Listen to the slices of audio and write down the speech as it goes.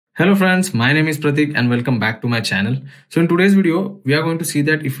Hello friends, my name is Pratik and welcome back to my channel. So in today's video, we are going to see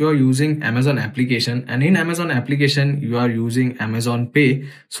that if you are using Amazon application and in Amazon application, you are using Amazon Pay.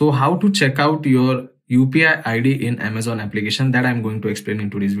 So how to check out your UPI ID in Amazon application, that I'm going to explain in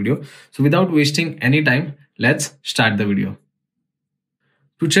today's video. So without wasting any time, let's start the video.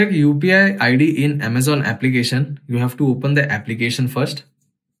 To check UPI ID in Amazon application, you have to open the application first.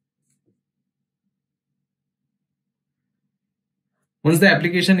 Once the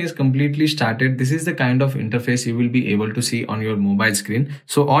application is completely started, this is the kind of interface you will be able to see on your mobile screen.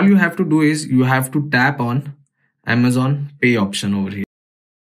 So all you have to do is you have to tap on Amazon Pay option over here.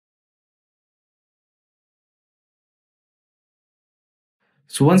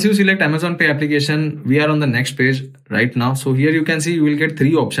 So once you select Amazon Pay application, we are on the next page right now. So here you can see you will get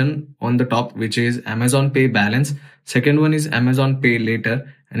three options on the top, which is Amazon Pay balance. Second one is Amazon Pay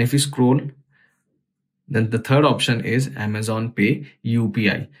later. And if you scroll, then the third option is Amazon Pay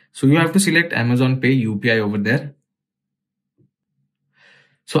UPI. So you have to select Amazon Pay UPI over there.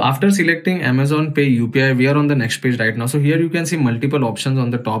 So after selecting Amazon Pay UPI, we are on the next page right now. So here you can see multiple options on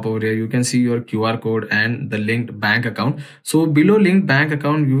the top over here. You can see your QR code and the linked bank account. So below linked bank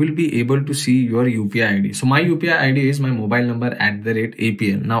account, you will be able to see your UPI ID. So my UPI ID is my mobile number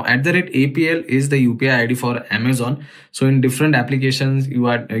 @APL. Now @APL is the UPI ID for Amazon. So in different applications,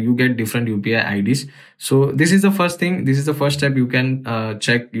 you get different UPI IDs. So this is the first thing. This is the first step. You can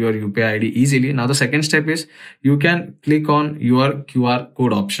check your UPI ID easily. Now the second step is you can click on your QR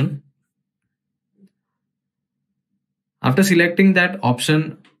code option. After selecting that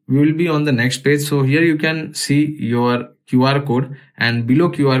option, we will be on the next page. So here you can see your QR code, and below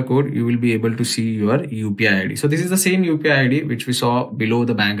QR code, you will be able to see your UPI ID. So this is the same UPI ID which we saw below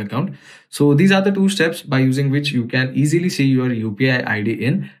the bank account. So these are the two steps by using which you can easily see your UPI ID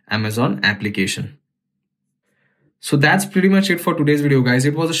in Amazon application. So that's pretty much it for today's video, guys.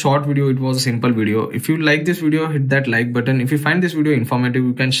 It was a short video. It was a simple video. If you like this video, hit that like button. If you find this video informative,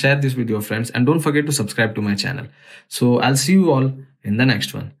 you can share this with your friends, and don't forget to subscribe to my channel. So I'll see you all in the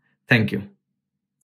next one. Thank you.